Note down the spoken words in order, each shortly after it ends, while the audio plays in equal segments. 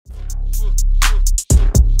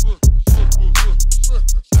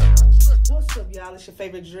y'all, it's your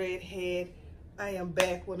favorite dreadhead. I am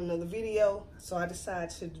back with another video. So I decided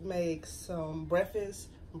to make some breakfast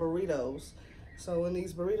burritos. So in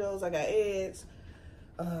these burritos, I got eggs,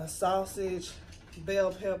 sausage,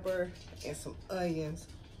 bell pepper, and some onions.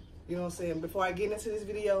 You know what I'm saying? Before I get into this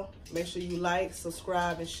video, make sure you like,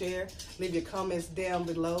 subscribe, and share. Leave your comments down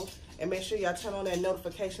below. And make sure y'all turn on that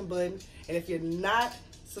notification button. And if you're not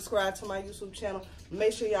subscribed to my YouTube channel,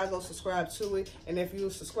 make sure y'all go subscribe to it. And if you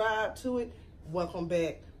subscribe to it, welcome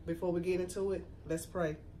back. Before we get into it, let's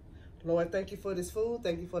pray. Lord, thank you for this food.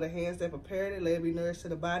 Thank you for the hands that prepared it. Let it be nourished to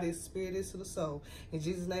the body, the spirit is to the soul. In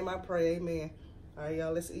Jesus' name I pray, amen. All right,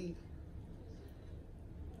 y'all, let's eat.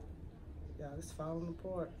 Y'all, it's falling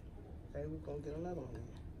apart. Okay, we're going to get another one in.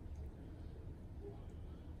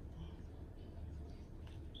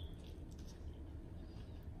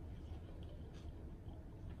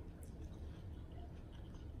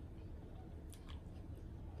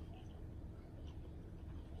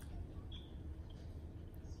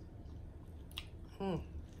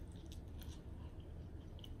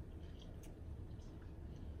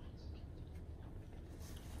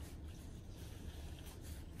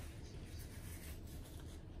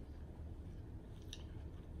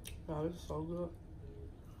 Oh, this is so good.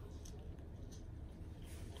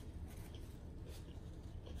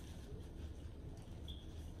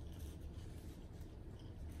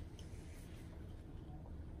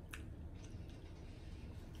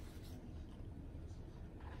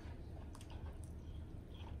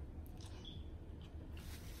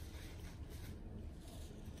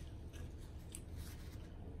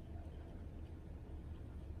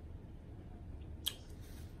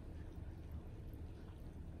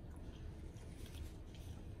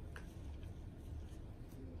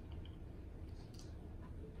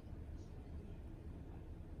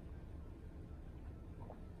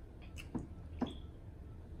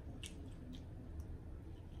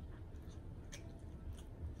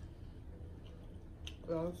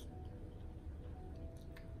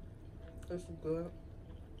 This is good.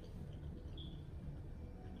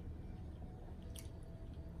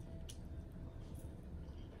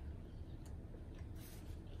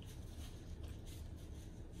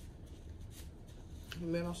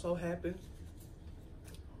 Man, I'm so happy.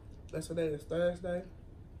 That's today is Thursday.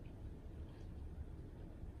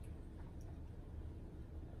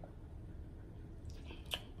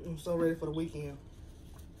 I'm so ready for the weekend.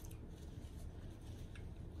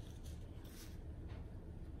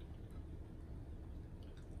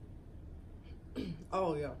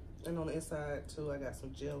 Oh yeah, and on the inside too, I got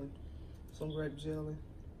some jelly, some grape jelly.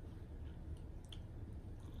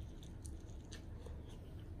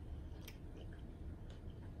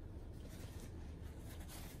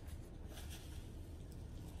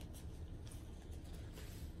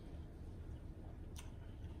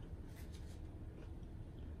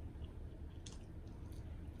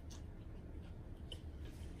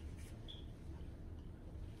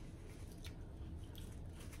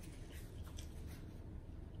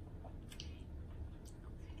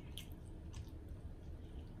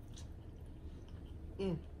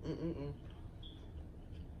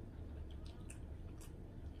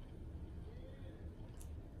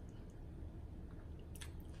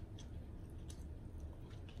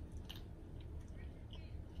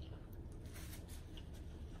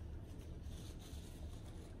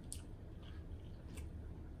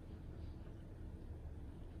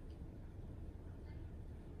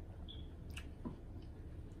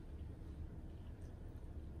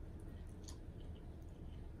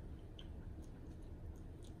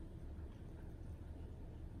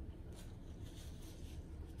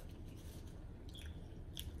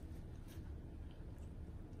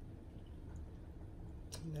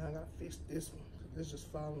 Now I gotta fix this one. It's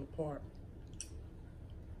just falling apart.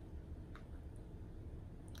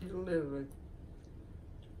 It literally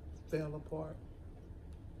fell apart.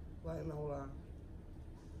 Like no lie.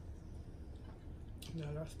 Now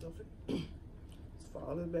I gotta stuff it. It's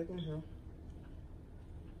falling back in here.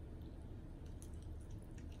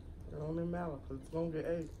 It don't even matter because it's gonna get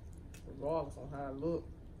ate, regardless on how it looks.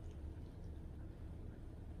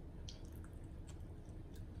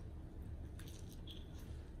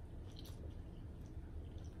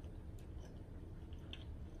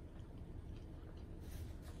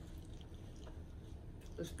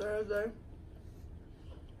 It's Thursday.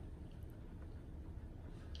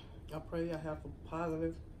 I pray I have a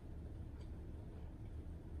positive.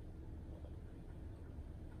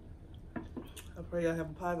 I pray y'all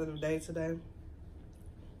have a positive day today.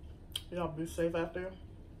 Y'all be safe out there.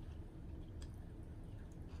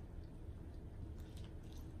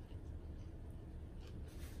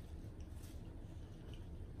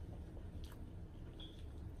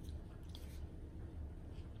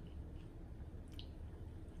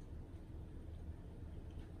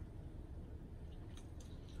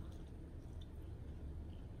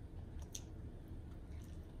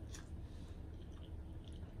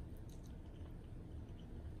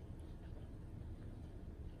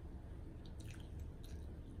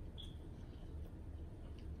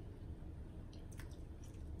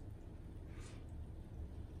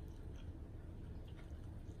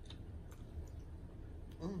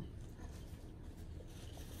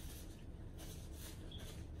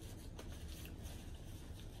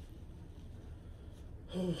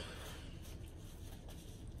 I'm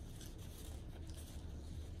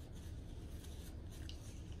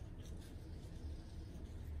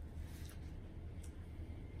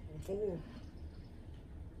full.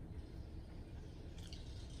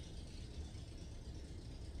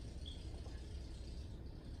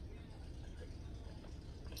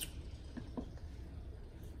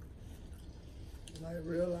 Like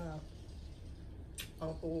real loud.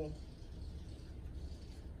 I'm full.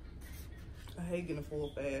 I hate getting full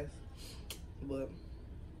fast, but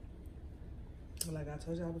like I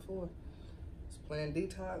told y'all before, it's playing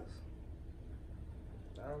detox.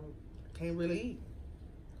 I can't really eat.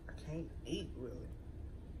 I can't eat really.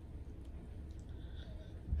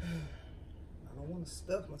 I don't want to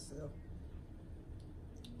stuff myself.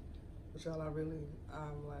 But y'all,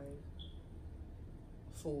 I'm like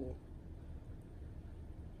full.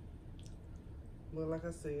 But like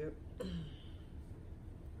I said,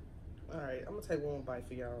 all right, I'm gonna take one bite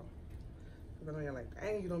for y'all. Cause I know y'all like,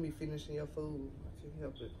 dang, you don't be finishing your food. I can't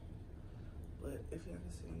help it. But if y'all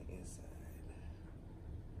can see on the inside,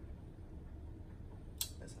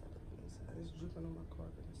 that's how it looks on the inside. It's dripping on my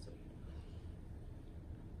carpet and stuff.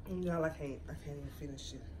 Y'all, I can't even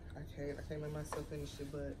finish it. I can't make myself finish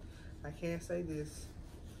it, but I can say this.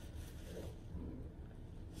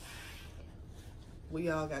 We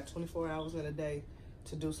all got 24 hours in a day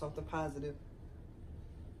to do something positive.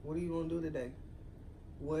 What are you gonna do today?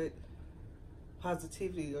 What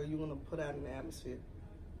positivity are you gonna put out in the atmosphere?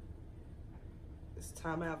 It's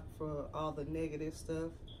time out for all the negative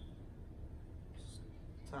stuff.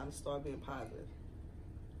 It's time to start being positive.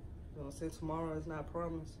 You know what I'm saying? Tomorrow is not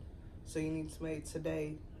promised. So you need to make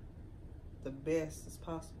today the best as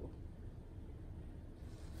possible.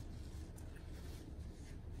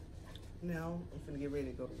 Now, I'm finna get ready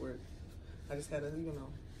to go to work. I just had to,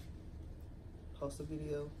 post a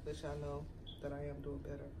video, let y'all know that I am doing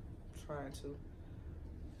better. Trying to.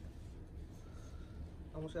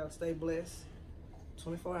 I want y'all to stay blessed.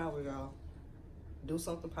 24 hours, y'all. Do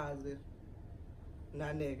something positive,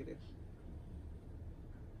 not negative.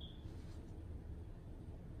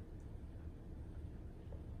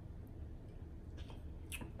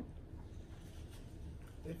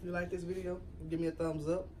 If you like this video, give me a thumbs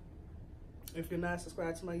up. If you're not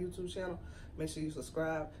subscribed to my YouTube channel, make sure you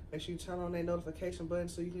subscribe. Make sure you turn on that notification button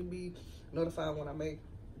so you can be notified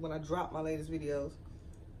when I drop my latest videos.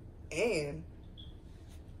 And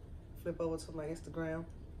flip over to my Instagram.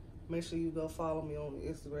 Make sure you go follow me on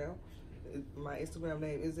Instagram. My Instagram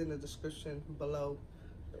name is in the description below.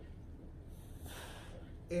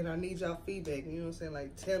 And I need y'all feedback. You know what I'm saying?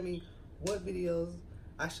 Like, tell me what videos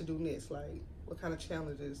I should do next. Like, what kind of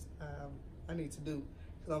challenges I need to do.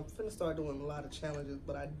 Because I'm finna start doing a lot of challenges,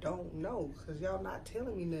 but I don't know because y'all not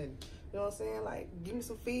telling me nothing. You know what I'm saying? Like, give me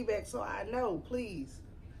some feedback so I know, please.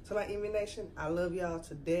 To my Envy Nation, I love y'all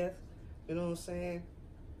to death. You know what I'm saying?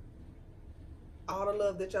 All the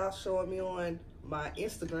love that y'all showing me on my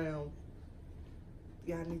Instagram,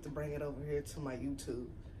 y'all need to bring it over here to my YouTube.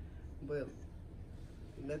 But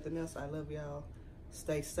nothing else, I love y'all.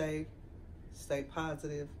 Stay safe. Stay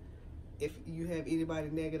positive. If you have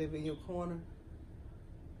anybody negative in your corner,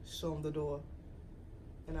 show them the door.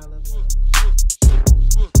 And I love you.